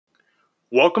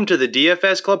Welcome to the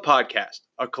DFS Club Podcast,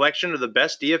 a collection of the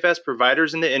best DFS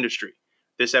providers in the industry.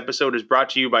 This episode is brought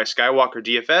to you by Skywalker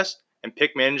DFS and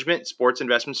Pick Management Sports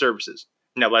Investment Services.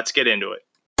 Now let's get into it.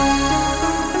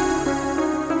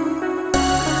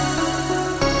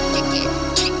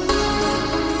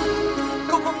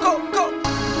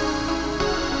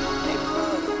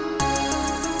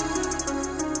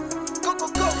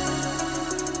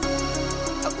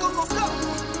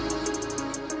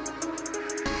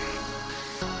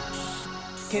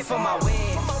 Hit for my wins,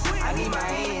 I need my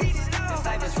ends. This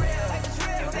life is real,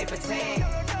 and play pretend.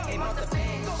 Aim off the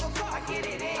bench, I get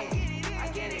it in, I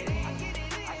get it in,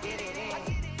 I get it in.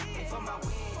 Hit for my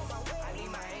wins, I need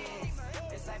my ends.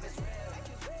 This life is real, and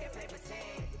play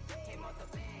pretend. Aim off the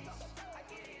bench, I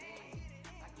get it in,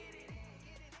 I get it in,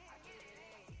 I get it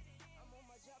in. I'm on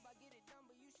my job, I get it done,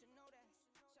 but you should know that.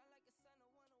 Shine like a sun, a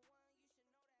 101, you should know that.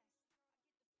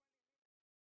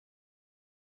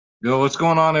 Yo, what's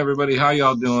going on, everybody? How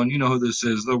y'all doing? You know who this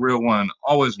is, the real one,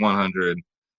 always 100.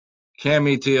 Cam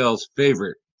ETL's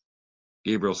favorite,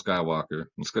 Gabriel Skywalker,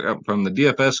 from the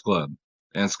DFS Club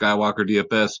and Skywalker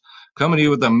DFS, coming to you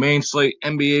with the main slate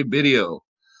NBA video.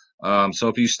 So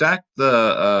if you stack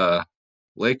the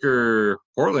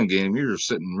Laker-Portland game, you're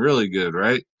sitting really good,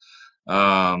 right?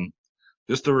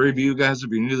 Just to review, guys,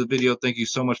 if you're new to the video, thank you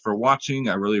so much for watching.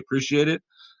 I really appreciate it.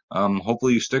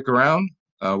 Hopefully you stick around.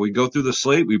 We go through the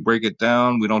slate, we break it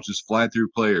down. We don't just fly through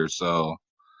players. So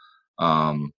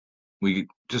we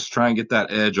just try and get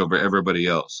that edge over everybody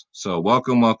else. So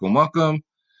welcome.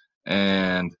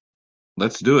 And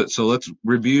let's do it. So let's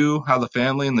review how the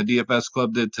family and the DFS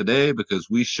Club did today, because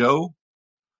we show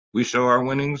our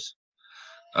winnings.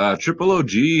 Triple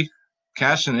OG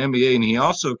cashed an NBA, and he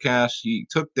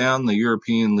took down the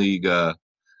European League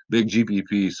big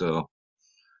GPP. So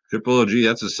Triple OG,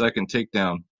 that's his second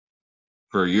takedown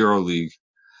for EuroLeague.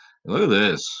 Look at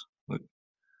this. Look.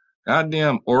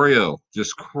 Goddamn Oreo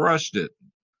just crushed it.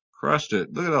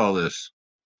 Look at all this.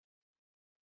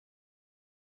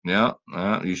 Yeah,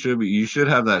 you should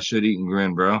have that shit eating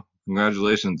grin, bro.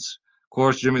 Congratulations. Of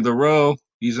course, Jimmy the Row,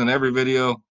 he's in every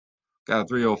video. Got a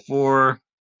 304.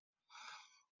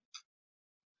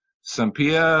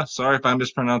 Sampia, sorry if I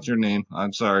mispronounced your name.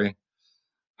 I'm sorry.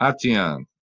 Hatian.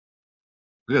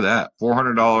 Look at that.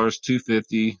 $400,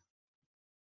 $250.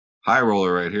 High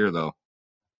roller right here, though.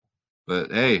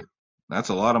 But hey, that's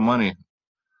a lot of money.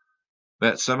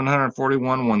 Bet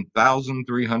 $741,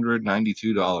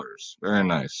 $1,392. Very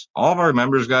nice. All of our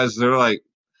members, guys, they're like,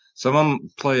 some of them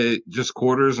play just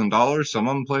quarters and dollars. Some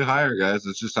of them play higher, guys.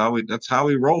 It's just that's how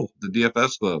we roll, the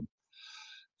DFS Club.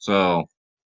 So,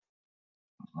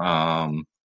 yeah,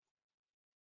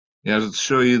 let's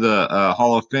show you the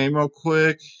Hall of Fame real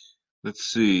quick. Let's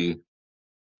see.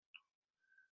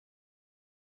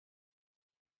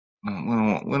 We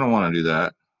don't want to do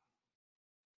that.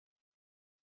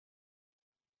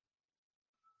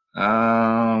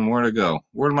 Where to go?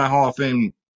 Where'd my Hall of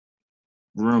Fame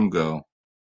room go?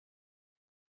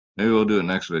 Maybe we'll do it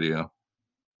next video.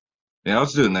 Yeah,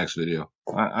 let's do it next video.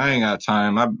 I ain't got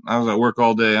time. I was at work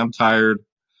all day. I'm tired.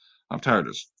 I'm tired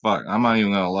as fuck. I'm not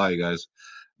even gonna lie, you guys.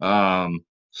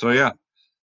 So yeah.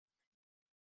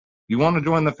 You want to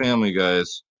join the family,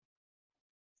 guys.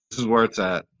 This is where it's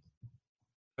at.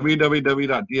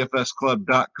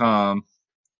 www.dfsclub.com.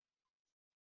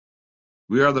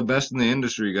 We are the best in the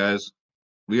industry, guys.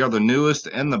 We are the newest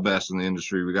and the best in the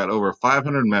industry. We got over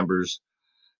 500 members.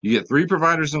 You get 3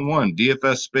 providers in one,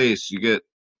 DFS Space. You get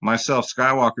myself,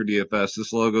 Skywalker DFS.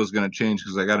 This logo is going to change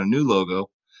because I got a new logo,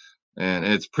 and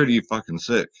it's pretty fucking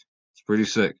sick. It's pretty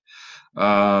sick.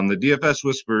 The DFS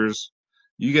Whispers,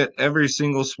 you get every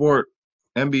single sport: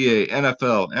 NBA,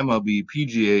 NFL, MLB,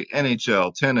 PGA,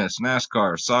 NHL, tennis,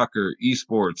 NASCAR, soccer,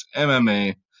 esports,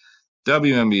 MMA,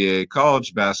 WNBA,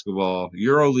 college basketball,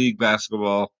 EuroLeague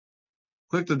basketball.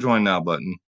 Click the Join Now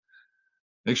button.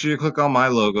 Make sure you click on my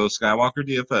logo, Skywalker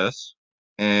DFS,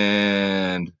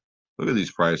 and look at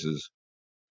these prices.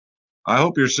 I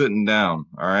hope you're sitting down,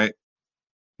 all right?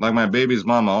 Like my baby's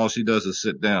mama, all she does is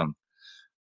sit down.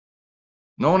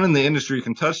 No one in the industry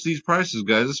can touch these prices,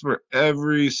 guys. This is for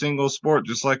every single sport,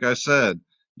 just like I said.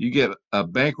 You get a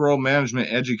bankroll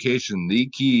management education, the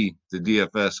key to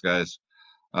DFS, guys.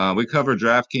 We cover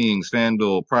DraftKings,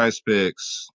 FanDuel,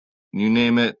 PrizePicks, you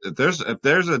name it. If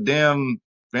there's a damn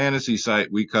fantasy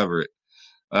site, we cover it.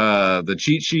 The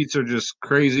cheat sheets are just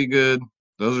crazy good.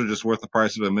 Those are just worth the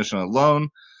price of admission alone.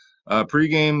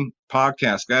 Pregame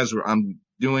podcast, guys. I'm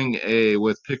doing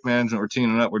with Pick Management. We're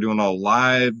teaming up. We're doing all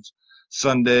live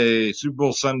Sunday, Super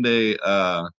Bowl Sunday,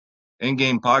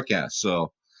 in-game podcast.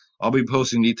 So I'll be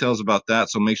posting details about that.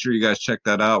 So make sure you guys check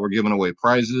that out. We're giving away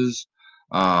prizes.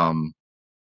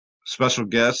 Special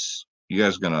guests. You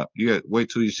guys wait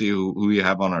till you see who you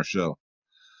have on our show.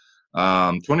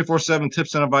 24/7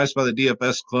 tips and advice by the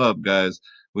DFS Club, guys.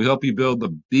 We help you build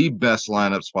the best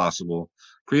lineups possible.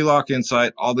 Pre-lock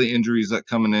insight, all the injuries that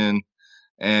coming in,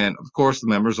 and of course the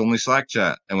members only Slack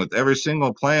chat. And with every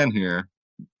single plan here,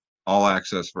 all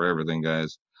access for everything,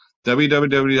 guys.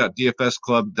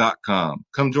 www.dfsclub.com.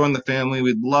 Come join the family.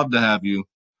 We'd love to have you.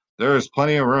 There is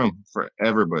plenty of room for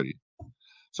everybody.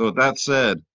 So with that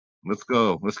said, let's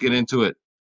go. Let's get into it.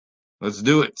 Let's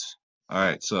do it. All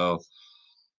right. So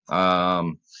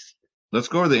let's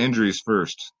go over the injuries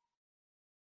first.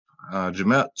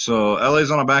 So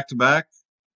LA's on a back-to-back.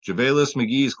 Javelis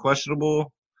McGee is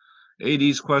questionable.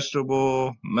 AD's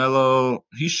questionable. Melo,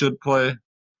 he should play.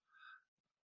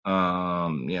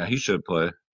 Yeah, he should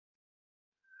play.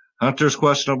 Hunter's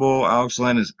questionable. Alex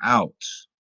Len is out.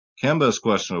 Kemba's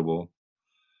questionable.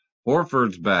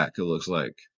 Horford's back, it looks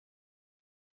like.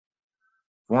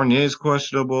 Fournier's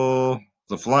questionable.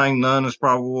 The Flying Nun is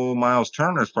probable. Miles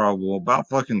Turner's probable. About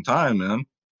fucking time, man.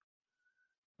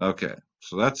 Okay,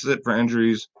 so that's it for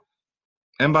injuries.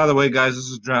 And by the way, guys, this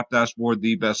is Draft Dashboard,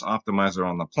 the best optimizer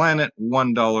on the planet.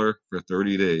 $1 for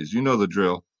 30 days. You know the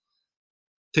drill.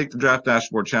 Take the Draft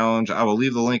Dashboard Challenge. I will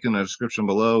leave the link in the description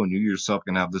below, and you yourself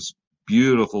can have this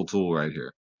beautiful tool right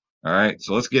here. All right,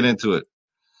 so let's get into it.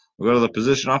 We'll go to the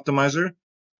Position Optimizer.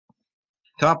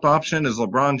 Top option is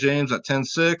LeBron James at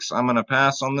 10-6. I'm going to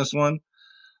pass on this one.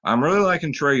 I'm really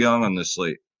liking Trae Young on this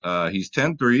slate. He's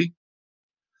 10-3.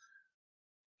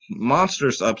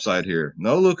 Monstrous upside here.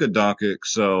 No Luka Doncic,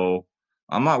 so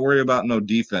I'm not worried about no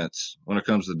defense when it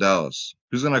comes to Dallas.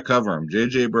 Who's going to cover him?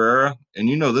 J.J. Barrera? And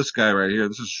you know this guy right here.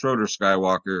 This is Schroeder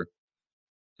Skywalker.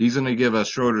 He's going to give us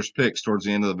Schroeder's picks towards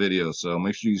the end of the video, so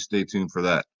make sure you stay tuned for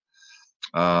that.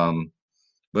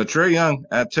 But Trae Young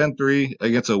at 10-3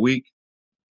 against a weak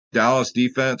Dallas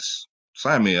defense,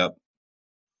 sign me up.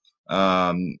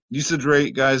 Usage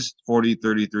rate, guys, 40,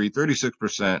 33,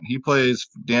 36%. He plays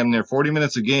damn near 40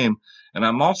 minutes a game. And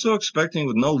I'm also expecting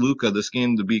with no Luka this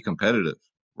game to be competitive,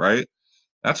 right?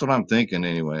 That's what I'm thinking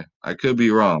anyway. I could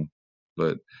be wrong,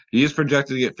 but he is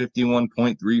projected to get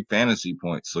 51.3 fantasy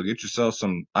points. So get yourself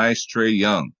some ice Trae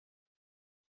Young.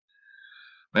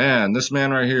 Man, this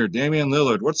man right here, Damian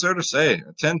Lillard, what's there to say?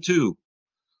 10-2.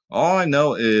 All I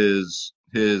know is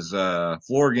his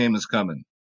floor game is coming.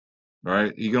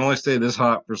 Right? He can only stay this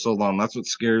hot for so long. That's what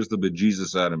scares the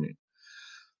bejesus out of me.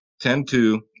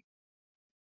 10-2.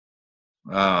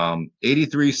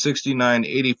 83, 69,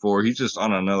 84. He's just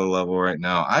on another level right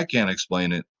now. I can't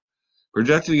explain it.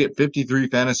 Projected to get 53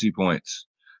 fantasy points.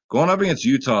 Going up against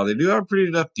Utah, they do have a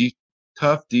pretty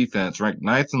tough defense, ranked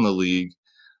 9th in the league.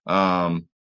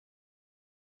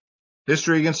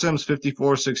 History against them is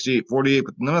 54, 68, 48,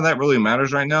 but none of that really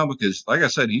matters right now because, like I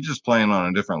said, he's just playing on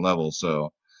a different level.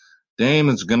 So Dame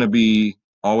is going to be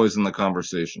always in the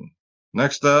conversation.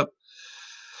 Next up,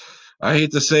 I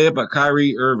hate to say it, but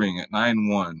Kyrie Irving at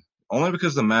 9-1. Only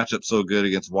because the matchup's so good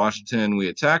against Washington. We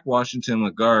attack Washington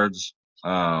with guards.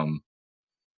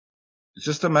 It's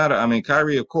just a matter. I mean,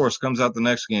 Kyrie, of course, comes out the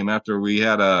next game after we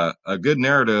had a good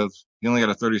narrative. He only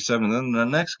got a 37. And then the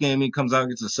next game, he comes out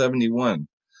and gets a 71.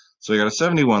 So he got a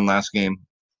 71 last game,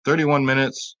 31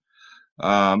 minutes.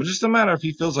 It's just a matter if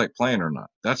he feels like playing or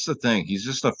not. That's the thing. He's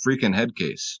just a freaking head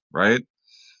case, right?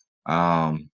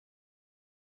 The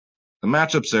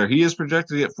matchups there. He is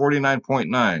projected to get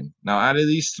 49.9. Now, out of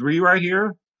these three right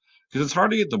here, because it's hard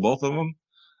to get to both of them,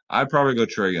 I'd probably go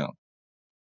Trae Young.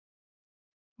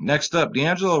 Next up,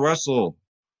 D'Angelo Russell.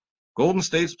 Golden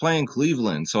State's playing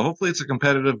Cleveland, so hopefully it's a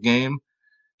competitive game.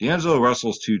 D'Angelo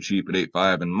Russell's too cheap at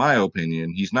 8.5, in my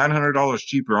opinion. He's $900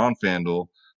 cheaper on FanDuel.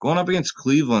 Going up against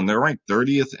Cleveland, they're ranked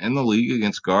 30th in the league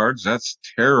against guards. That's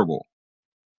terrible.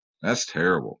 That's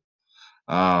terrible.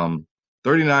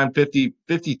 39, 50,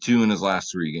 52 in his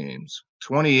last three games.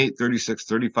 28, 36,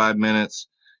 35 minutes.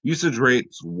 Usage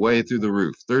rate's way through the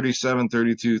roof. 37,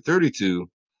 32, 32.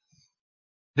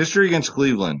 History against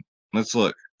Cleveland. Let's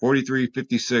look. 43,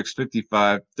 56,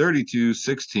 55, 32,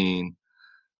 16.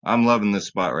 I'm loving this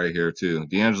spot right here, too.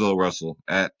 D'Angelo Russell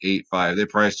at 8.5. They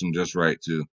priced him just right,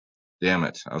 too. Damn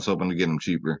it. I was hoping to get him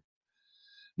cheaper.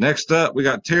 Next up, we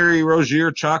got Terry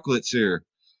Rozier Chocolates here.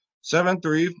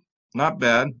 7-3. Not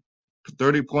bad.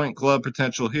 30-point club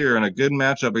potential here and a good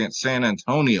matchup against San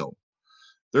Antonio.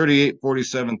 38,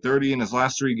 47, 30 in his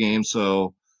last three games.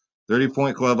 So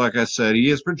 30-point club, like I said, he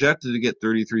is projected to get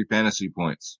 33 fantasy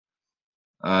points.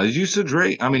 His usage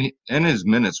rate, I mean, and his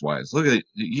minutes-wise, look at it.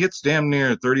 He gets damn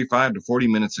near 35 to 40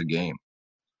 minutes a game.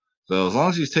 So as long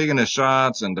as he's taking his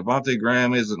shots and Devontae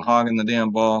Graham isn't hogging the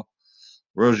damn ball,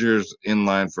 Rozier's in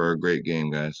line for a great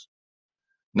game, guys.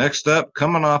 Next up,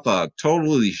 coming off a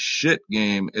totally shit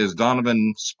game, is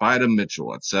Donovan Spida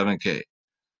Mitchell at 7K.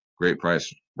 Great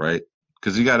price, right?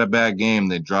 Because he got a bad game,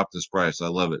 they dropped his price. I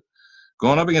love it.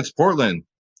 Going up against Portland,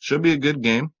 should be a good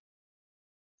game.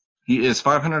 He is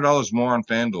 $500 more on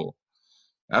FanDuel.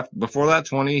 Before that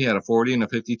 20, he had a 40 and a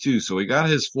 52. So he got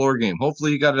his floor game.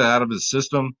 Hopefully he got it out of his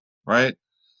system, right?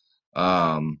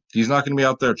 He's not going to be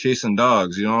out there chasing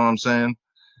dogs. You know what I'm saying?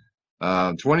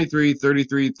 23,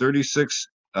 33, 36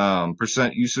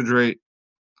 percent usage rate.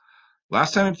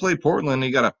 Last time he played Portland,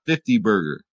 he got a 50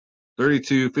 burger.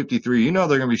 32, 53. You know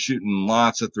they're going to be shooting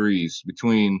lots of threes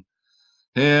between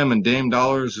him and Dame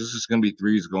Dollars. This is going to be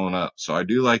threes going up. So I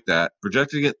do like that.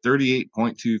 Projected to get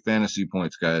 38.2 fantasy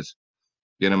points, guys.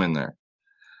 Get him in there.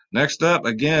 Next up,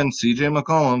 again, CJ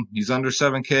McCollum. He's under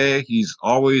 7K. He's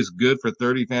always good for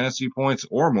 30 fantasy points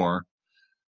or more.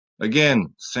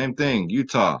 Again, same thing.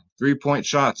 Utah, 3-point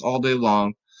shots all day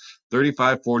long.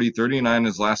 35, 40, 39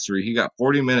 his last three. He got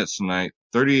 40 minutes tonight.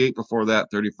 38 before that,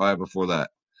 35 before that.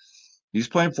 He's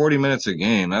playing 40 minutes a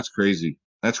game. That's crazy.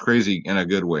 That's crazy in a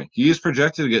good way. He is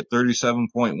projected to get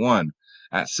 37.1.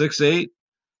 At 6'8",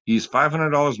 he's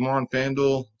 $500 more on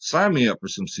FanDuel. Sign me up for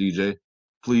some CJ,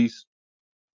 please.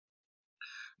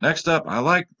 Next up, I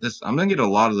like this. I'm going to get a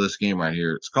lot of this game right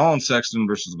here. It's Colin Sexton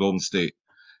versus Golden State.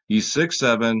 He's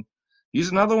 6'7". He's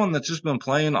another one that's just been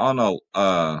playing on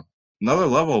another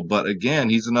level, but again,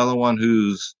 he's another one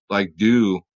who's like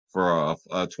due for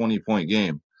a 20-point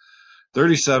game.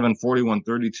 37, 41,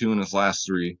 32 in his last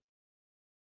three.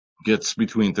 Gets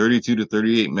between 32 to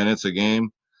 38 minutes a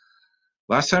game.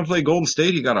 Last time played Golden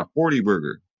State, he got a 40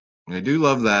 burger. I do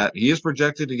love that. He is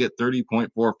projected to get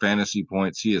 30.4 fantasy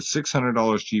points. He is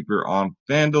 $600 cheaper on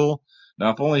FanDuel. Now,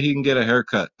 if only he can get a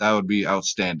haircut, that would be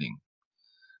outstanding.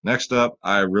 Next up,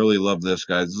 I really love this,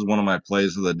 guys. This is one of my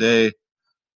plays of the day.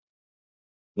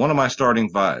 One of my starting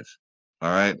five.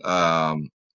 All right.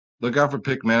 Look out for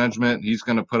pick management. He's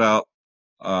going to put out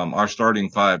our starting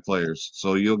five players.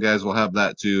 So you guys will have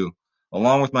that too,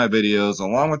 along with my videos,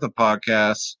 along with the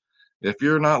podcasts. If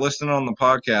you're not listening on the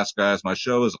podcast, guys, my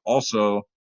show is also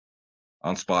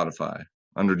on Spotify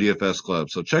under DFS Club.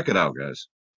 So check it out, guys.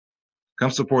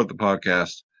 Come support the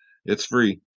podcast. It's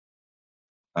free.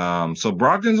 So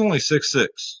Brogdon's only 6'6".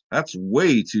 That's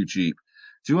way too cheap.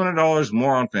 $200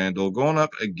 more on FanDuel, going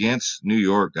up against New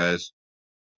York, guys.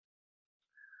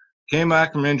 Came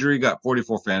back from injury, got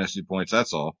 44 fantasy points.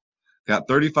 That's all. Got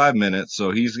 35 minutes,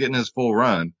 so he's getting his full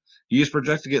run. He is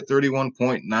projected to get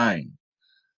 31.9.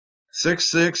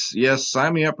 6'6", yes,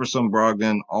 sign me up for some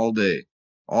Brogdon all day.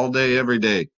 All day, every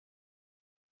day.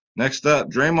 Next up,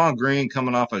 Draymond Green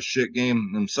coming off a shit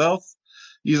game himself.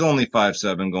 He's only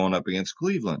 5'7", going up against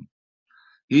Cleveland.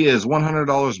 He is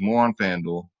 $100 more on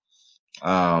FanDuel.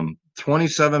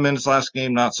 27 minutes last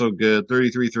game, not so good.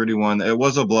 33-31. It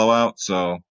was a blowout,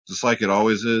 so just like it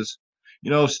always is.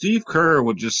 You know, Steve Kerr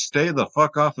would just stay the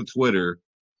fuck off of Twitter,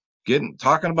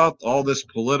 talking about all this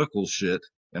political shit,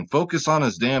 and focus on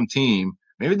his damn team.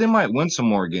 Maybe they might win some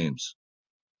more games.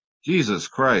 Jesus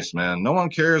Christ, man. No one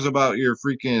cares about your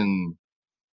freaking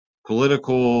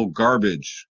political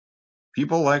garbage.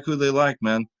 People like who they like,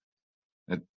 man.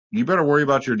 You better worry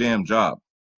about your damn job.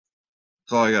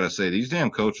 That's all I got to say. These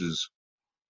damn coaches,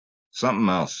 something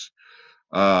else.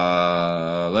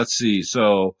 Let's see.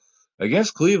 So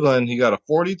against Cleveland, he got a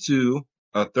 42,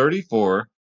 a 34,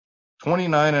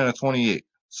 29, and a 28.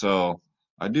 So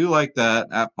I do like that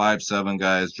at 5'7",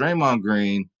 guys. Draymond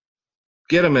Green,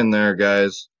 get him in there,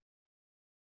 guys.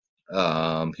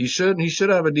 He should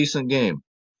have a decent game.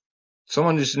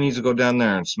 Someone just needs to go down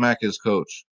there and smack his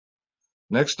coach.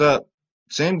 Next up,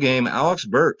 same game, Alex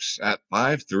Burks at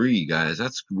 5'3", guys.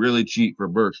 That's really cheap for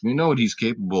Burks. We know what he's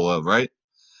capable of, right?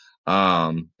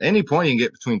 Any point you can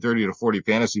get between 30 to 40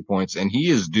 fantasy points, and he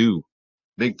is due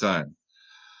big time.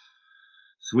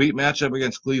 Sweet matchup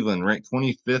against Cleveland, ranked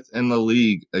 25th in the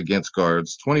league against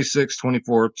guards. 26,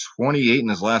 24, 28 in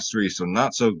his last three, so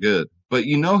not so good. But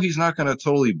you know he's not going to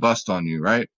totally bust on you,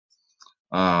 right?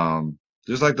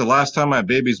 Just like the last time my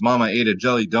baby's mama ate a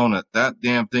jelly donut, that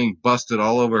damn thing busted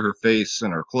all over her face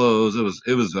and her clothes.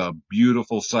 It was a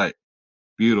beautiful sight.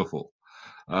 Beautiful.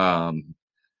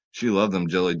 She loved them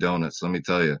jelly donuts, let me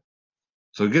tell you.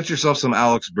 So get yourself some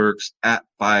Alex Burks at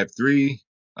 5'3".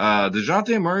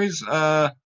 DeJounte Murray's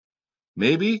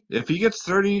maybe if he gets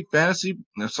 30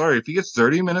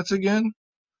 minutes again,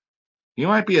 he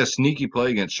might be a sneaky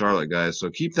play against Charlotte, guys. So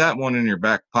keep that one in your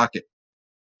back pocket.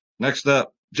 Next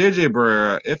up, JJ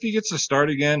Barea. If he gets to start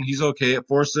again, he's okay at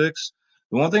 4'6".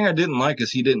 The one thing I didn't like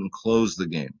is he didn't close the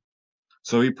game.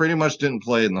 So he pretty much didn't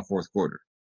play in the fourth quarter.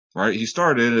 right? He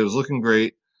started, it was looking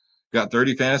great, got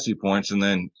 30 fantasy points, and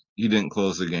then he didn't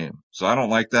close the game. So I don't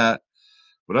like that.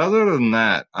 But other than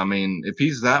that, I mean, if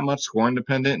he's that much scoring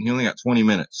dependent, he only got 20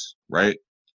 minutes, right?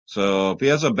 So if he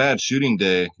has a bad shooting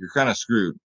day, you're kind of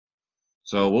screwed.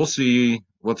 So we'll see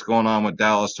what's going on with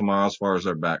Dallas tomorrow as far as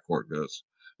their backcourt goes.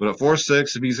 But at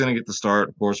 4-6, if he's going to get the start,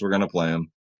 of course, we're going to play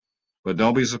him. But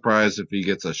don't be surprised if he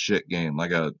gets a shit game,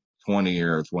 like a 20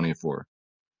 or a 24.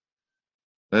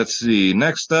 Let's see.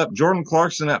 Next up, Jordan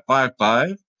Clarkson at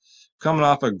 5'5", coming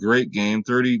off a great game,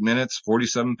 30 minutes,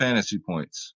 47 fantasy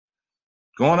points.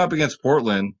 Going up against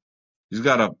Portland, he's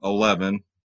got a 11,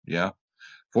 yeah,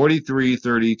 43,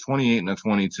 30, 28, and a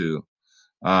 22.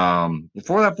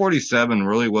 Before that 47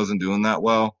 really wasn't doing that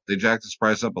well. They jacked his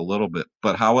price up a little bit.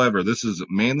 But however, this is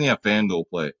mainly a FanDuel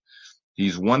play.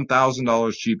 He's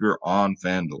 $1,000 cheaper on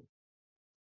FanDuel.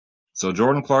 So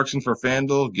Jordan Clarkson for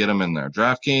FanDuel, get him in there.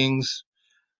 DraftKings,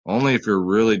 only if you're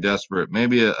really desperate.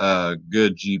 Maybe a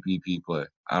good GPP play.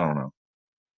 I don't know.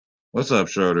 What's up,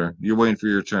 Schroeder? You're waiting for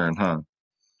your turn, huh?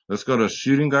 Let's go to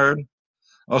shooting guard.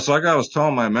 Oh, so like I was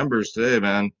telling my members today,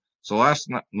 man. So last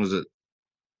night, was it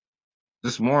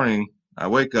this morning? I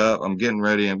wake up, I'm getting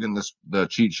ready, I'm getting the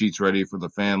cheat sheets ready for the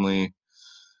family,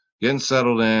 getting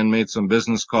settled in, made some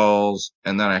business calls,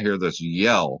 and then I hear this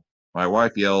yell. My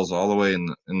wife yells all the way in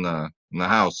the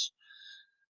house.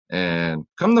 And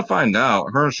come to find out,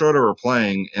 her and Schroeder were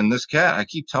playing, and this cat, I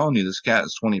keep telling you, this cat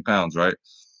is 20 pounds, right?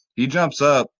 He jumps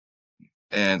up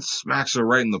and smacks her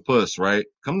right in the puss, right?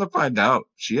 Come to find out,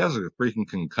 she has a freaking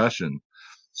concussion.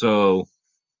 So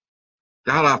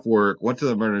got off work, went to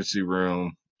the emergency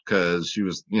room because she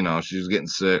was getting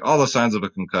sick. All the signs of a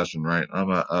concussion, right? I'm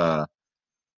a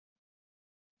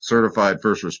certified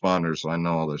first responder, so I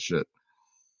know all this shit.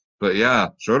 But yeah,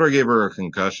 Schroeder gave her a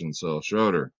concussion. So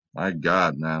Schroeder, my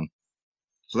God, man.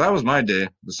 So that was my day,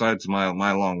 besides my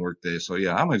long work day. So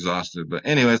yeah, I'm exhausted. But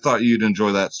anyway, I thought you'd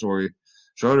enjoy that story.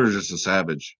 Schroeder's just a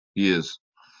savage. He is.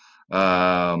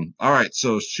 All right,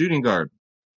 so shooting guard.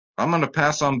 I'm going to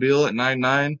pass on Beal at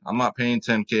 9.9. I'm not paying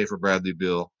 10K for Bradley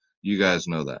Beal. You guys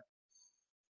know that.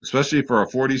 Especially for a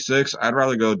 46, I'd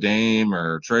rather go Dame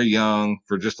or Trae Young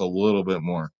for just a little bit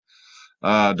more.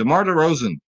 DeMar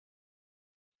DeRozan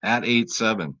at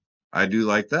 8.7. I do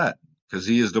like that because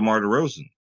he is DeMar DeRozan.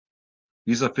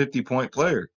 He's a 50-point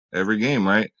player every game,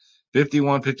 right?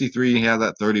 51, 53. He had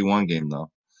that 31 game, though.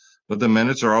 But the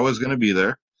minutes are always going to be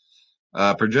there.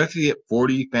 Projected at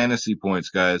 40 fantasy points,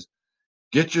 guys.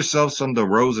 Get yourself some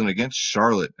DeRozan against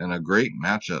Charlotte and a great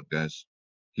matchup, guys.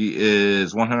 He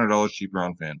is $100 cheaper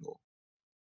on FanDuel.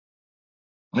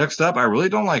 Next up, I really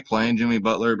don't like playing Jimmy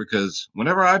Butler because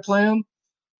whenever I play him,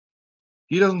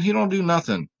 he don't do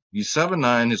nothing. He's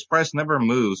 7'9". His price never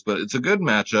moves, but it's a good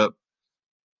matchup.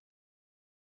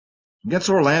 Against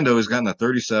Orlando, he's gotten a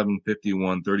 37,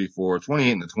 51, 34,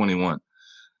 28, and a 21.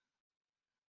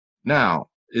 Now,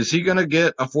 is he going to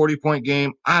get a 40-point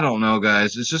game? I don't know,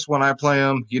 guys. It's just when I play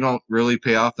him, he don't really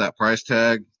pay off that price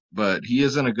tag, but he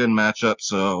is in a good matchup,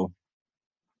 so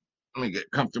let me get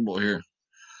comfortable here.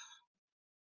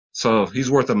 So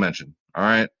he's worth a mention. All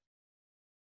right.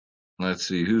 Let's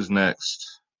see. Who's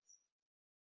next?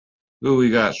 Who we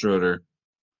got, Schroeder?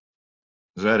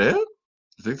 Is that it?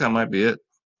 I think that might be it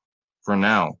for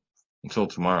now until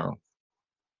tomorrow.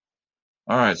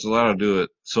 All right. So that'll do it.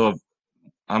 So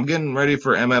I'm getting ready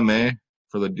for MMA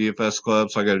for the DFS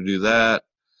club, so I got to do that.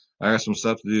 I got some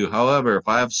stuff to do. However, if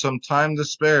I have some time to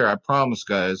spare, I promise,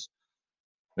 guys,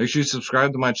 make sure you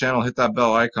subscribe to my channel, hit that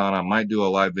bell icon. I might do a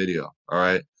live video. All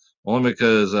right. Only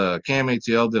because Cam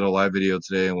ATL did a live video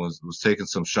today and was taking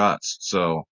some shots.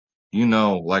 So,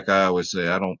 like I always say,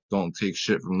 I don't take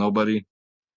shit from nobody.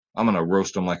 I'm gonna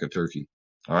roast them like a turkey.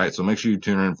 All right. So make sure you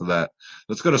tune in for that.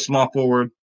 Let's go to small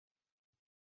forward.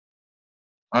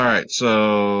 All right.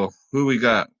 So who we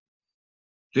got?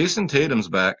 Jason Tatum's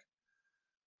back.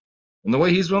 And the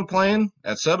way he's been playing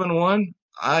at 7-1,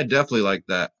 I definitely like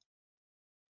that.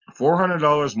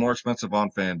 $400 more expensive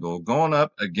on FanDuel, going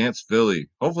up against Philly.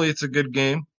 Hopefully it's a good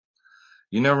game.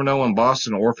 You never know when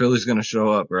Boston or Philly's going to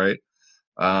show up, right?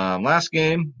 Last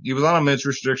game, he was on a minutes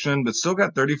restriction, but still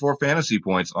got 34 fantasy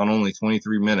points on only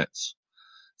 23 minutes.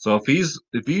 So if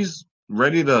he's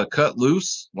ready to cut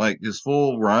loose, like his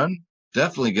full run,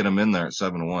 definitely get him in there at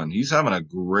 7-1. He's having a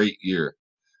great year.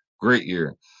 Great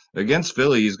year. Against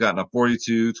Philly, he's gotten a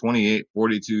 42, 28,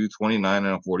 42, 29,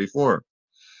 and a 44.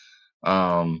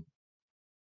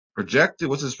 Projected,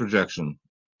 what's his projection?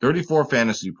 34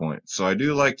 fantasy points. So I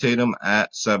do like Tatum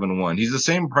at 7-1. He's the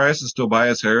same price as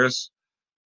Tobias Harris.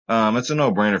 It's a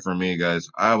no-brainer for me, guys.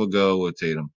 I will go with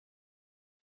Tatum.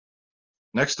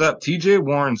 Next up, TJ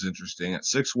Warren's interesting at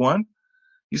 6'1".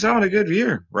 He's having a good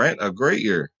year, right? A great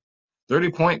year.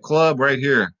 30-point club right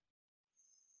here.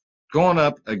 Going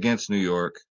up against New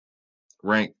York,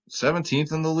 ranked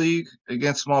 17th in the league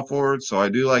against small forwards, so I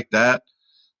do like that.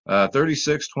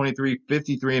 36, 23,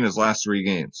 53 in his last 3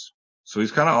 games. So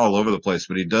he's kind of all over the place,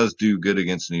 but he does do good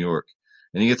against New York.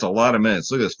 And he gets a lot of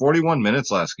minutes. Look at this, 41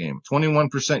 minutes last game,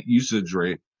 21% usage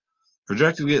rate.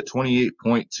 Projected to get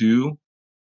 28.2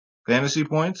 fantasy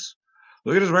points.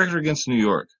 Look at his record against New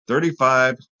York,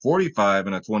 35, 45,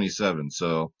 and a 27.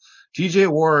 So TJ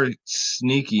Ward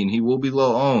sneaky, and he will be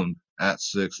low owned at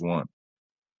 6-1.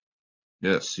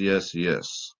 Yes, yes,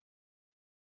 yes.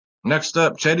 Next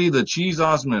up, Chetty the Cheese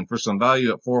Osman for some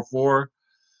value at 4-4.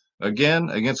 Again,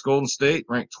 against Golden State,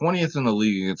 ranked 20th in the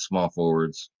league against small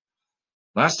forwards.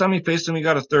 Last time he faced him, he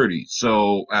got a 30.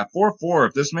 So at 4-4,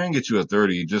 if this man gets you a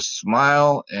 30, just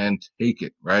smile and take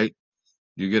it, right?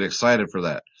 You get excited for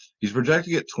that. He's projected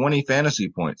to get 20 fantasy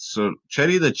points. So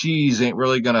Chetty the Cheese ain't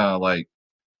really going to, like,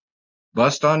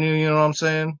 bust on you, you know what I'm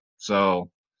saying? So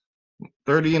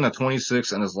 30 and a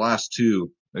 26 in his last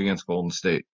 2 against Golden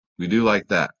State. We do like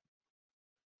that.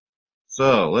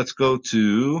 So let's go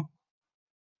to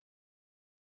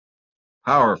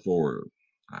power forward.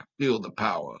 I feel the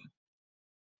power.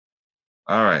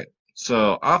 All right.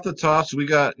 So off the tops, we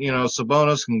got,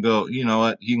 Sabonis can go, you know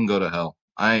what? He can go to hell.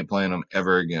 I ain't playing him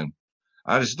ever again.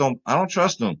 I don't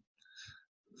trust him.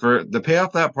 For the pay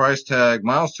off that price tag,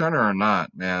 Miles Turner or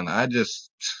not, man,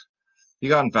 he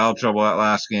got in foul trouble that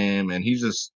last game, and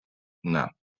no,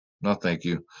 thank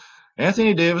you.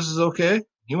 Anthony Davis is okay.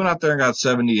 He went out there and got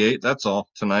 78. That's all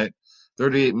tonight.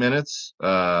 38 minutes.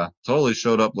 Totally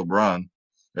showed up LeBron.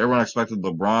 Everyone expected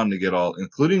LeBron to get all,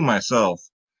 including myself,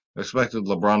 expected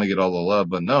LeBron to get all the love,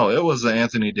 but no, it was the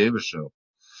Anthony Davis show.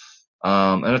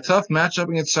 And a tough matchup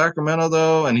against Sacramento,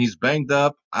 though, and he's banged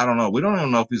up. I don't know. We don't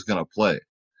even know if he's going to play.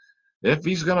 If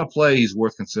he's going to play, he's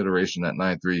worth consideration at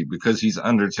 9-3 because he's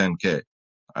under 10K.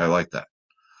 I like that.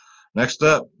 Next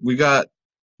up, we got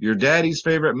your daddy's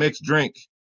favorite mixed drink,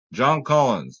 John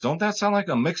Collins. Don't that sound like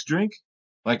a mixed drink?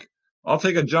 Like, I'll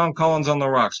take a John Collins on the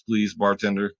rocks, please,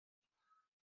 bartender.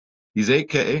 He's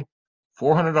 8K,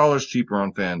 $400 cheaper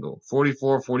on FanDuel.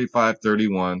 44, 45,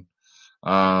 31.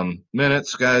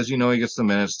 Minutes, guys, he gets the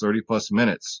minutes, 30-plus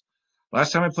minutes.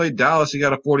 Last time I played Dallas, he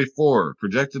got a 44,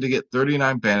 projected to get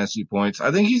 39 fantasy points. I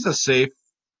think he's a safe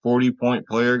 40-point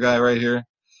player guy right here.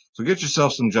 So get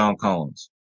yourself some John Collins.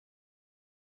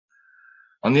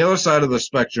 On the other side of the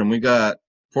spectrum, we got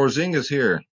Porzingis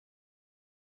here.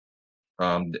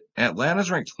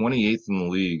 Atlanta's ranked 28th in the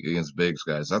league against bigs,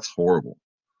 guys. That's horrible.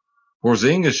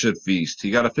 Porzingis should feast. He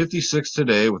got a 56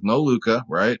 today with no Luka,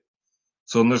 right?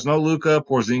 So when there's no Luka,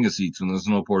 Porzingis eats. When there's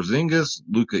no Porzingis,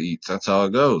 Luka eats. That's how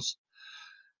it goes.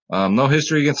 No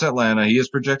history against Atlanta. He is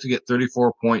projected to get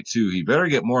 34.2. He better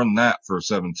get more than that for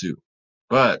 7-2.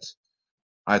 But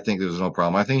I think there's no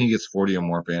problem. I think he gets 40 or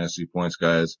more fantasy points,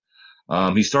 guys.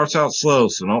 He starts out slow,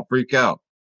 so don't freak out.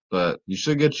 But he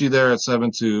should get you there at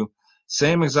 7-2.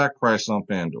 Same exact price on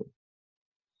FanDuel.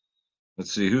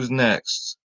 Let's see, who's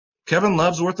next? Kevin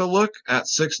Love's worth a look at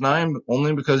 6'9",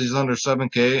 only because he's under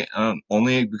 7K,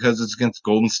 only because it's against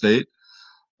Golden State.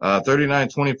 39,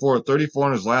 24, 34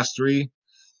 in his last 3.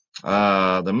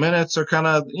 The minutes are kind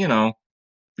of,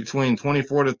 between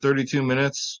 24 to 32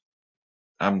 minutes.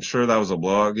 I'm sure that was a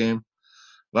blowout game.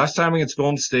 Last time against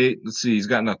Golden State, let's see, he's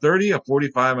gotten a 30, a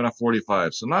 45, and a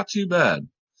 45. So not too bad.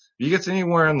 If he gets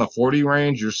anywhere in the 40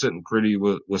 range, you're sitting pretty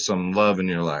with some love in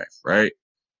your life, right?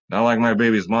 Not like my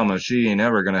baby's mama. She ain't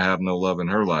ever going to have no love in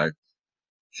her life.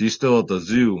 She's still at the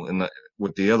zoo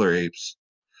with the other apes.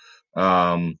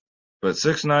 But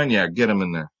 6'9", yeah, get him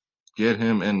in there. Get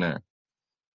him in there.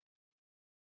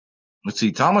 Let's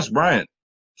see, Thomas Bryant.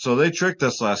 So they tricked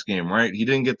us last game, right? He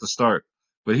didn't get the start.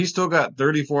 But he still got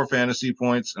 34 fantasy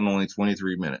points in only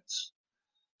 23 minutes.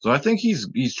 So I think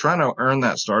he's trying to earn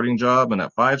that starting job. And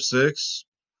at 5'6",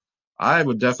 I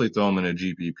would definitely throw him in a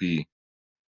GPP.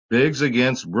 Bigs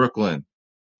against Brooklyn.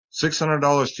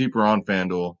 $600 cheaper on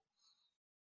FanDuel.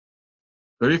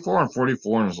 34 and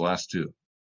 44 in his last 2.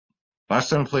 Last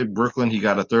time he played Brooklyn, he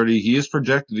got a 30. He is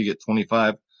projected to get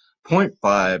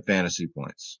 25.5 fantasy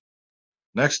points.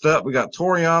 Next up, we got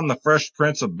Torian, the Fresh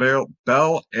Prince of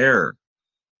Bel Air.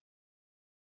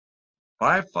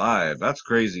 5'5". That's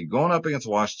crazy. Going up against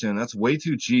Washington, that's way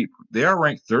too cheap. They are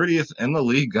ranked 30th in the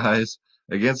league, guys,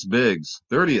 against bigs.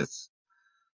 30th.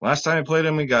 Last time I played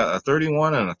him, he got a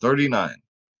 31 and a 39.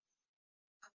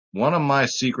 One of my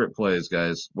secret plays,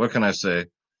 guys. What can I say?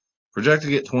 Projected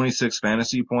to get 26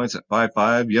 fantasy points at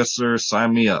 5'5". Yes, sir.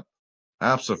 Sign me up.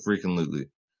 Abso-freaking-lutely.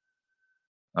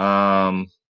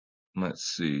 Let's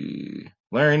see.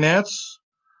 Larry Nance.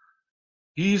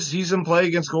 He's in play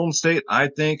against Golden State, I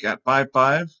think, at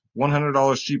 5.5,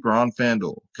 $100 cheaper on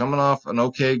FanDuel. Coming off an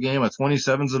okay game, a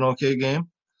 27's an okay game,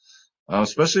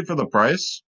 especially for the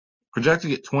price. Projected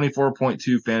to get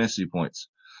 24.2 fantasy points.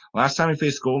 Last time he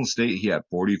faced Golden State, he had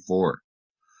 44.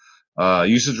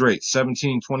 Usage rate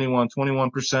 17, 21,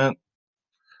 21%.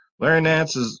 Larry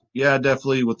Nance is, yeah,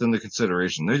 definitely within the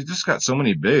consideration. They just got so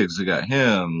many bigs. They got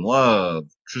him, Love,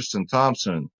 Tristan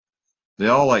Thompson. They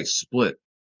all like split.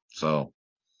 So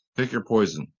pick your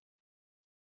poison.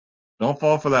 Don't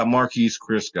fall for that Marquise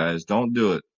Chris, guys. Don't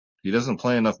do it. He doesn't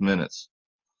play enough minutes.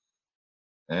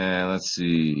 And let's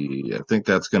see. I think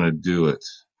that's going to do it.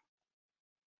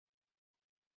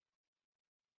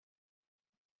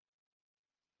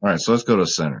 All right, so let's go to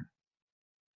center.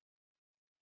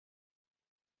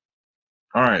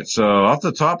 All right, so off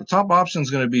the top option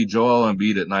is going to be Joel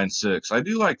Embiid at 9.6. I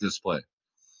do like this play.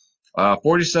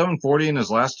 47-40 in his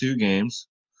last two games.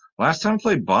 Last time he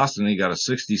played Boston, he got a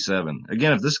 67.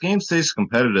 Again, if this game stays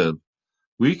competitive,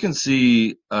 we can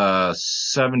see a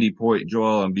 70-point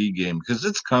Joel Embiid game because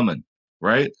it's coming,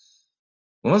 right?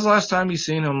 When was the last time you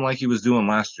seen him like he was doing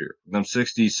last year? Them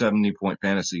 60, 70-point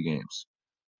fantasy games.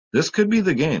 This could be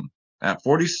the game. At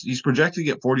 40, he's projected to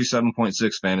get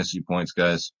 47.6 fantasy points,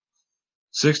 guys.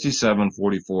 67,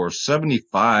 44,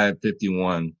 75,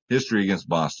 51. History against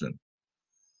Boston.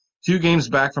 2 games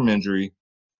back from injury.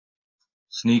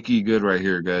 Sneaky good right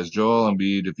here, guys. Joel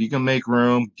Embiid, if you can make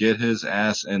room, get his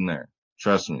ass in there.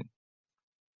 Trust me.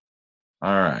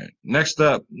 All right. Next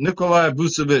up, Nikolai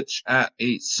Vucevic at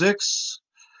 8.6.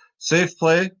 Safe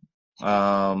play.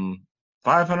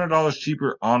 $500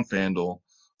 cheaper on FanDuel.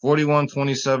 41,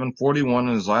 27, 41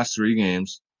 in his last 3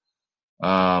 games.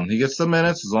 He gets the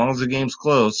minutes as long as the game's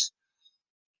close.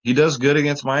 He does good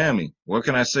against Miami. What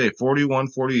can I say? 41,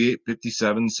 48,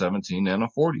 57, 17, and a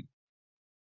 40.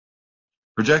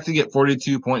 Projected to get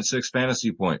 42.6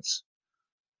 fantasy points.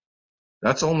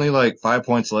 That's only like 5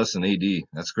 points less than AD.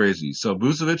 That's crazy. So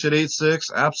Vucevic at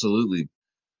 8.6, absolutely.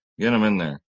 Get him in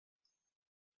there.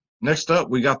 Next up,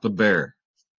 we got the Bear.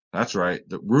 That's right.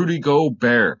 The Rudy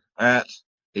Gobert at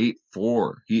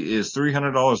 8.4. He is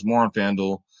 $300 more on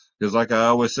FanDuel because, like I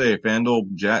always say,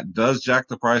 FanDuel does jack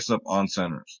the price up on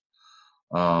centers.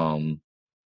 44,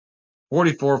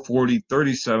 40,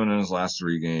 37 in his last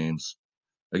 3 games.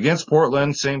 Against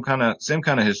Portland, same kind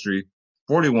of history.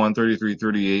 41, 33,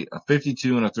 38, a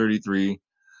 52 and a 33.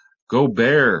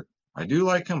 Gobert. I do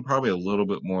like him probably a little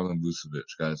bit more than Vucevic,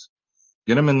 guys.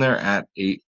 Get him in there at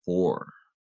 8.4.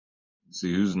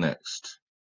 See who's next.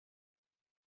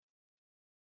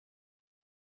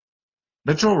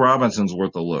 Mitchell Robinson's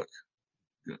worth a look.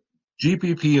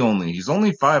 GPP only. He's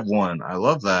only 5.1. I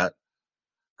love that.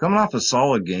 Coming off a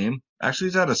solid game. Actually,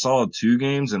 he's had a solid 2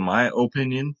 games, in my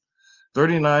opinion.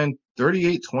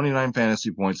 38, 29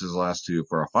 fantasy points his last 2.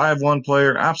 For a 5.1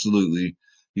 player, absolutely.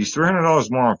 He's $300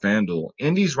 more on FanDuel.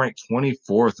 Indy's ranked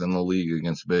 24th in the league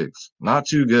against bigs. Not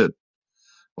too good.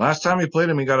 Last time he played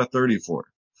him, he got a 34.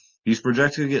 He's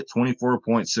projected to get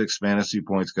 24.6 fantasy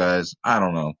points, guys. I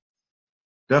don't know.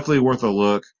 Definitely worth a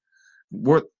look.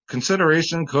 Worth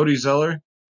consideration, Cody Zeller.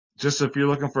 Just if you're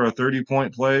looking for a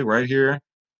 30-point play right here,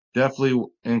 definitely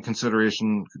in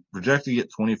consideration. Projected to get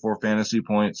 24 fantasy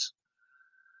points.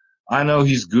 I know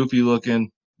he's goofy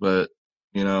looking, but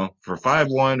you know, for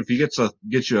 5.1, if he gets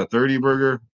you a 30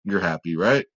 burger, you're happy,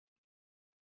 right?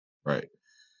 Right.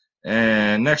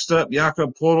 And next up,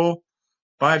 Jakob Poeltl,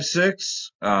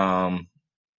 5.6.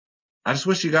 I just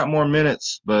wish he got more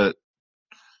minutes, but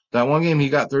that one game he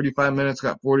got 35 minutes,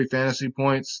 got 40 fantasy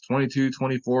points, 22,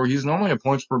 24. He's normally a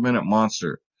points per minute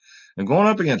monster. And going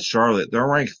up against Charlotte, they're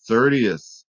ranked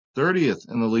 30th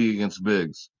in the league against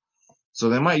bigs. So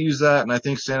they might use that, and I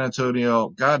think San Antonio,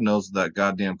 God knows what that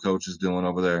goddamn coach is doing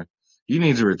over there. He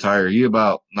needs to retire. He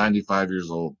about 95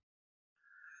 years old.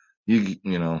 You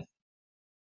know,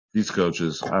 these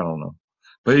coaches, I don't know.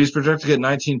 But he's projected to get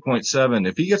 19.7.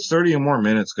 If he gets 30 or more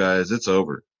minutes, guys, it's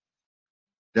over.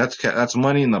 That's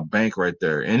money in the bank right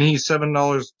there. And he's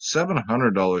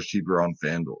 $700 cheaper on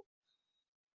FanDuel.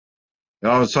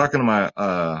 I was talking to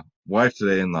my wife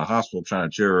today in the hospital trying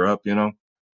to cheer her up, you know.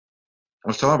 I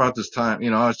was telling about this time,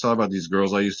 I was telling about these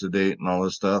girls I used to date and all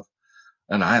this stuff.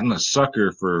 And I'm a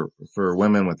sucker for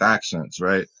women with accents,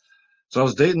 right? So I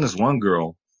was dating this one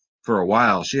girl for a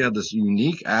while. She had this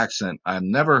unique accent. I've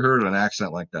never heard an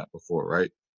accent like that before, right?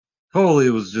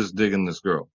 Totally was just digging this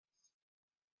girl.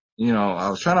 I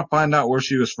was trying to find out where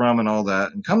she was from and all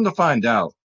that. And come to find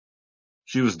out,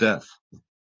 she was deaf.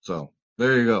 So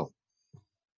there you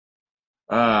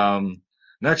go.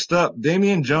 Next up,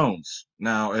 Damian Jones.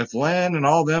 Now, if Land and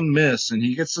all them miss and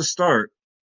he gets to start,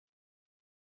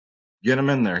 Get him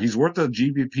in there. He's worth a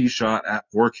GPP shot at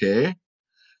 4K.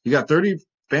 He got 30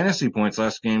 fantasy points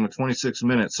last game with 26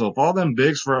 minutes. So if all them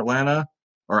bigs for Atlanta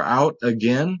are out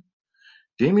again,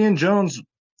 Damian Jones,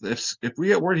 if we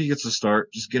get word he gets a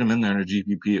start, just get him in there in a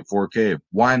GPP at 4K.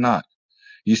 Why not?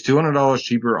 He's $200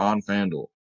 cheaper on FanDuel.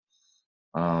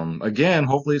 Again,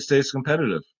 hopefully it stays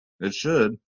competitive. It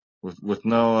should, with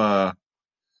no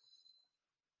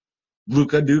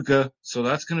Luka Duka. So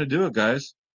that's gonna do it,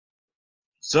 guys.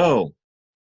 So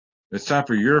it's time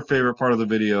for your favorite part of the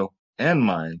video and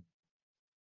mine.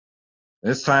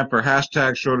 It's time for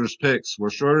hashtag Schroeder's picks, where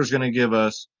Schroeder's gonna give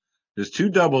us his 2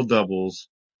 double doubles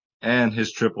and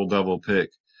his triple double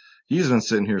pick. He's been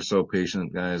sitting here so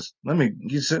patient, guys.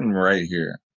 He's sitting right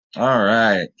here. All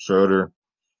right, Schroeder.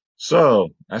 So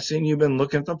I seen you've been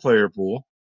looking at the player pool,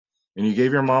 and you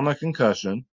gave your mom a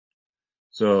concussion.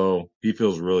 So he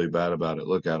feels really bad about it.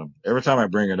 Look at him. Every time I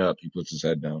bring it up, he puts his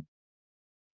head down.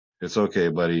 It's okay,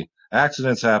 buddy.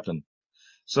 Accidents happen.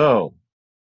 So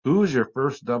who's your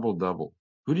first double double?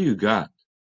 Who do you got?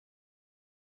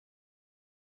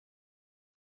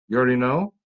 You already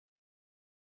know?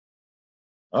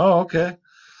 Oh, okay.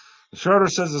 Schroeder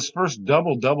says his first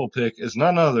double double pick is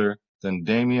none other than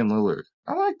Damian Lillard.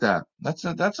 I like that. That's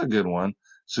a good one.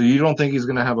 So you don't think he's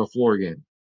gonna have a floor game?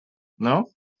 No?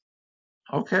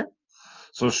 Okay.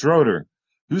 So Schroeder,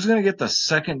 who's gonna get the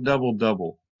second double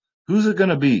double? Who's it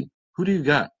gonna be? Who do you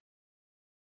got?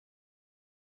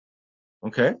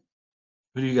 Okay.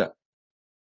 Who do you got?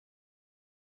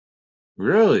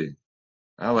 Really?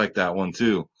 I like that one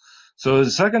too. So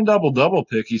his second double double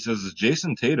pick, he says, is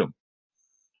Jason Tatum.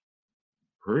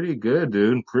 Pretty good,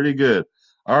 dude. Pretty good.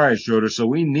 All right, Schroeder. So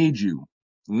we need you.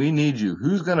 We need you.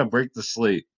 Who's gonna break the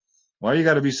slate? Why you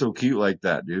got to be so cute like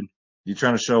that, dude? You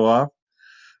trying to show off?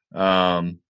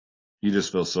 Um, he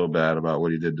just feels so bad about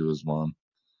what he did to his mom.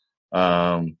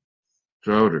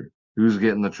 Schroeder, who's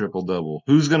getting the triple double?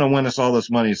 Who's gonna win us all this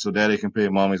money so daddy can pay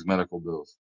mommy's medical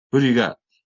bills? Who do you got?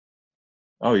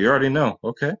 Oh, you already know.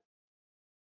 Okay.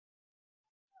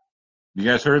 You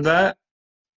guys heard that?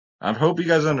 I hope you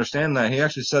guys understand that. He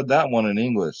actually said that one in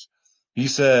English. He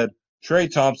said, Trey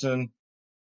Thompson,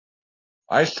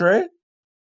 Ice Trey?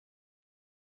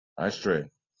 Ice Trey.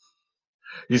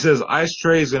 He says Ice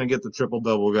Trey is going to get the triple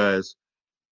double, guys.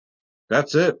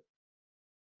 That's it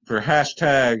for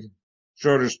hashtag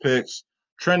Schroeder's picks,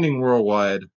 trending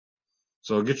worldwide.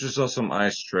 So get yourself some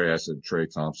Ice Trey. I said Trey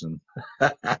Thompson.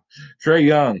 Trey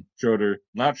Young, Schroeder,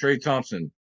 not Trey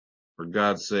Thompson, for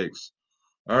God's sakes.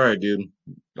 All right, dude.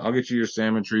 I'll get you your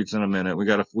salmon treats in a minute. We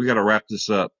gotta wrap this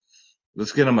up.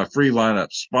 Let's get them a free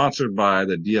lineup sponsored by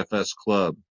the DFS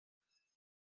Club.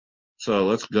 So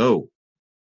let's go.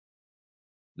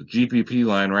 The GPP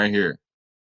line right here.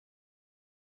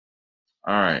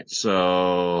 All right,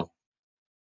 so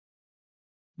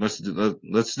let's do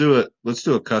it. Let's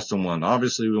do a custom one.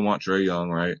 Obviously, we want Trey Young,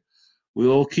 right?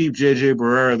 We'll keep JJ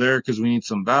Barrera there because we need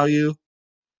some value.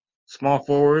 Small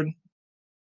forward.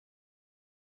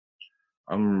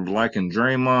 I'm liking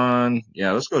Draymond.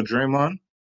 Yeah, let's go Draymond.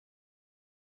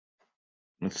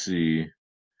 Let's see.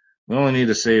 We only need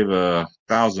to save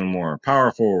 1,000 more.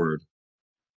 Power forward.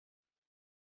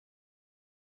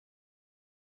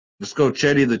 Let's go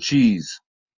Chetty the Cheese.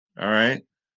 All right.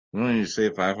 We only need to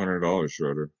save $500,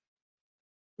 Schroeder.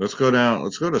 Let's go down.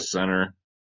 Let's go to center.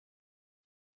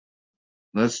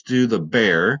 Let's do the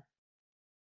Bear.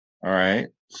 All right.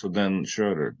 So then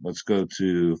Schroeder. Let's go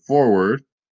to forward.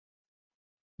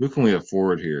 Who can we have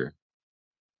forward here?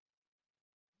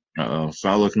 Uh-oh. It's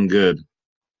not looking good.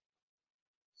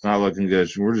 It's not looking good.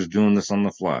 We're just doing this on the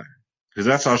fly. Because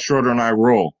that's how Schroeder and I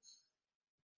roll.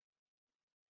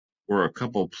 We're a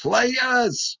couple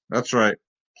players. That's right.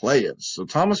 Players. So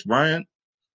Thomas Bryant,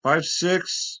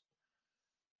 5'6".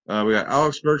 We got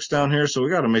Alex Burks down here, so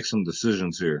we got to make some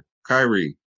decisions here.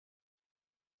 Kyrie.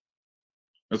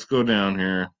 Let's go down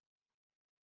here.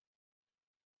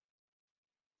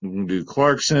 We can do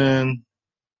Clarkson.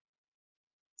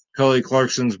 Kelly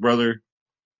Clarkson's brother.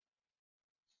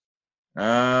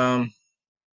 Oh,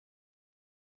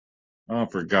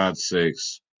 for God's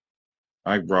sakes.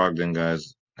 Ike Brogdon,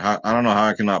 guys. I don't know how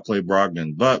I cannot play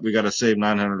Brogdon, but we got to save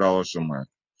 $900 somewhere.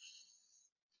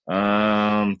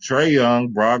 Trey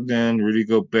Young, Brogdon, Rudy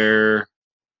Gobert,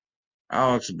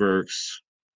 Alex Burks,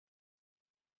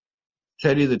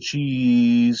 Teddy the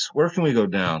Cheese. Where can we go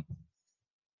down?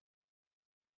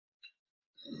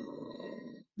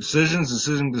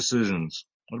 Decisions.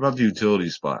 What about the utility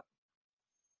spot?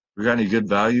 We got any good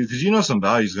value? Because you know some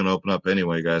value is going to open up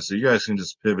anyway, guys. So you guys can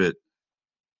just pivot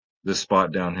this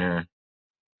spot down here.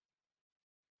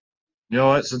 You know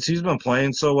what? Since he's been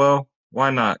playing so well,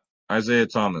 why not? Isaiah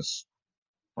Thomas.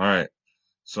 All right.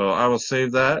 So I will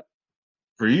save that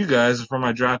for you guys and for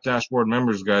my Draft Dashboard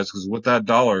members, guys, because with that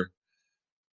 $1,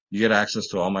 you get access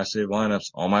to all my saved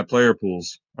lineups, all my player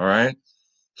pools. All right.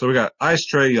 So we got Ice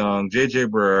Trae Young, JJ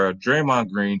Barrera, Draymond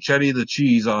Green, Chetty the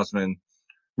Cheese Osman,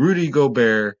 Rudy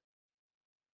Gobert,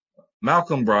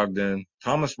 Malcolm Brogdon,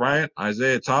 Thomas Bryant,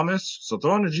 Isaiah Thomas. So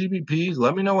throw in the GBP.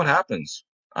 Let me know what happens.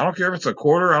 I don't care if it's a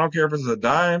quarter. I don't care if it's a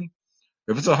dime.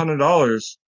 If it's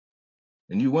 $100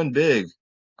 and you win big,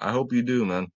 I hope you do,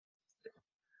 man.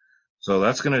 So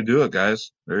that's going to do it,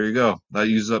 guys. There you go. That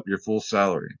uses up your full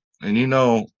salary. And you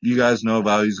guys know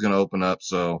value's going to open up.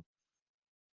 So,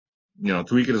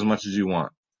 tweak it as much as you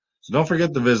want. So don't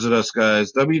forget to visit us,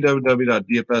 guys.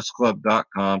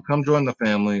 www.dfsclub.com. Come join the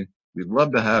family. We'd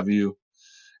love to have you.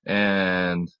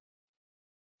 And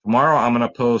tomorrow I'm going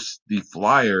to post the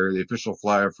flyer, the official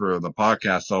flyer for the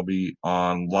podcast. I'll be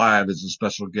on live as a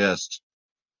special guest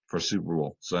for Super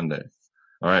Bowl Sunday.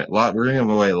 All right. We're going to give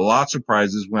away lots of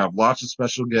prizes. We're going to have lots of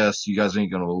special guests. You guys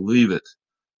ain't going to believe it.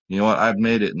 You know what? I've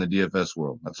made it in the DFS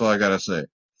world. That's all I got to say.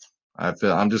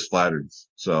 I'm just flattered.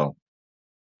 So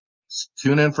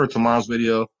tune in for tomorrow's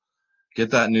video.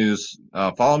 Get that news.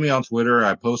 Follow me on Twitter.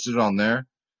 I posted it on there.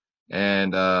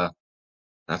 And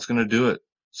that's going to do it.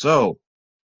 So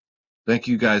thank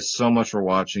you guys so much for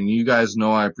watching. You guys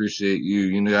know I appreciate you.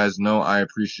 You guys know I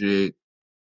appreciate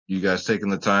you guys taking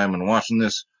the time and watching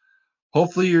this.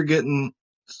 Hopefully you're getting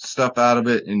stuff out of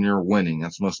it and you're winning.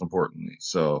 That's most importantly.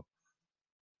 So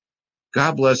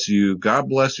God bless you. God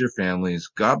bless your families.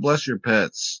 God bless your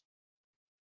pets.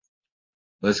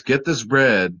 Let's get this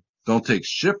bread. Don't take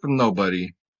shit from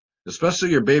nobody,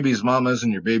 especially your baby's mamas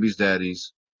and your baby's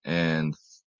daddies. And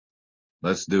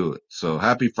let's do it. So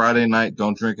happy Friday night.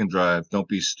 Don't drink and drive. Don't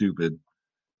be stupid.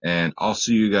 And I'll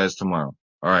see you guys tomorrow.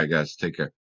 All right, guys. Take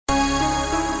care.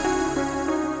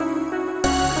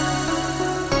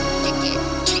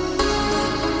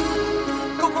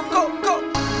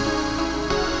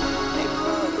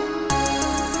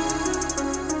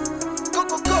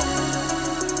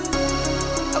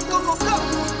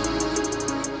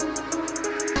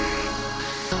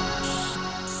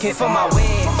 Hit for my wins,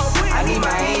 I need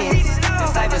my ends.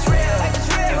 This life is real,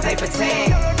 and play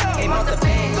pretend. Aim off the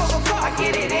bench, I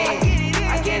get it in,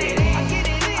 I get it in,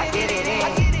 I get it in.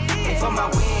 Hit for my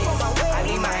wins, I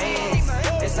need my ends.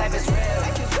 This life is real,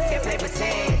 can't play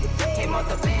pretend. Aim off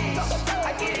the bench,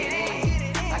 I get it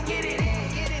in, I get it in,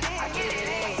 I get it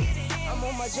in. I'm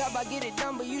on my job, I get it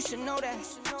done, but you should know that.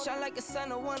 Shine like a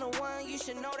sun, a 101, you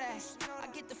should know that. I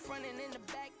get the front and in the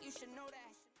back, you should know that.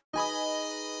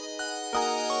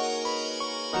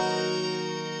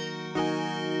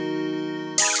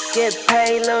 Get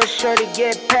paid, little shorty,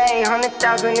 get paid.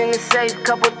 100,000 in the safe,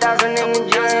 couple thousand in the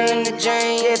drain.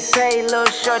 Get paid, little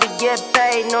shorty, get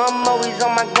paid. No, I'm always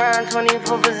on my grind,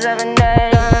 24/7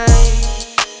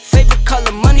 days. Favorite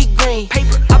color, money green.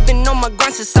 I've been on my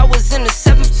grind since I was in the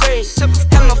 7th grade.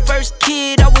 Had my first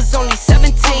kid, I was only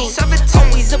 17.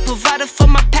 Always a provider for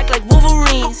my pack like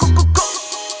Wolverines.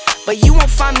 But you won't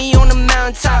find me on the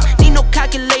mountaintop. Need no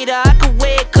calculator, I can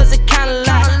weigh it cause it kinda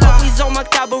lie. Always on my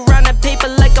top around that paper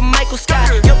like a Michael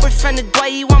Scott. Your boyfriend is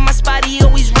Dwight, he want my spot, he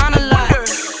always round a lot.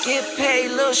 Get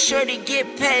paid, little shorty,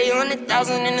 get paid.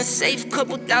 100,000 in the safe,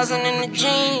 couple thousand in the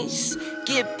jeans.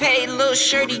 Get paid, little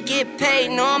shorty, get paid.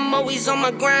 No, I'm always on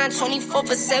my grind,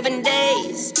 24/7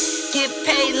 days. Get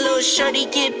paid, little shorty,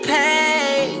 get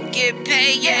paid. Get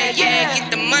paid, yeah, yeah, get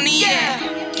the money, yeah.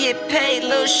 Get paid,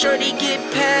 little shorty, get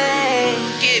paid.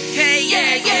 Get paid,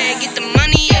 yeah, yeah, get the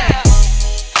money, yeah.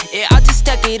 Yeah, I just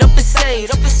stack it up and save.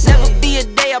 Never be a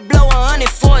day I blow 100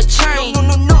 for a chain.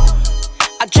 No.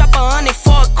 I drop 100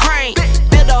 for a crane.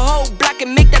 Build a whole block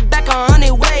and make that back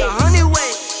 100 ways.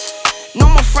 No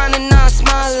more frowning, now I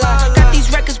smile a lot. Got these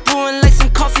records brewing like some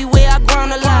coffee where I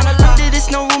ground a lot. Wonder there's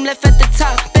no room left at the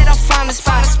top. Bet I'll find a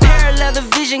spot. Parallel the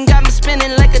vision got me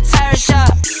spinning like a tire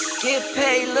shop. Get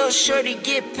paid, little shorty,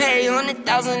 get paid.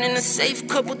 100,000 in the safe,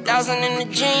 couple thousand in the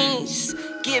jeans.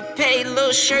 Get paid,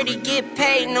 little shorty, get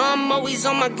paid. No, I'm always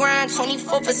on my grind,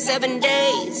 24/7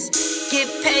 days. Get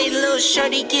paid, little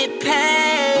shorty, get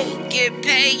paid. Get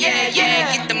paid, yeah,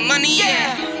 yeah, get the money,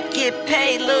 yeah. Get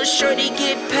paid, little shorty,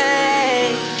 get paid.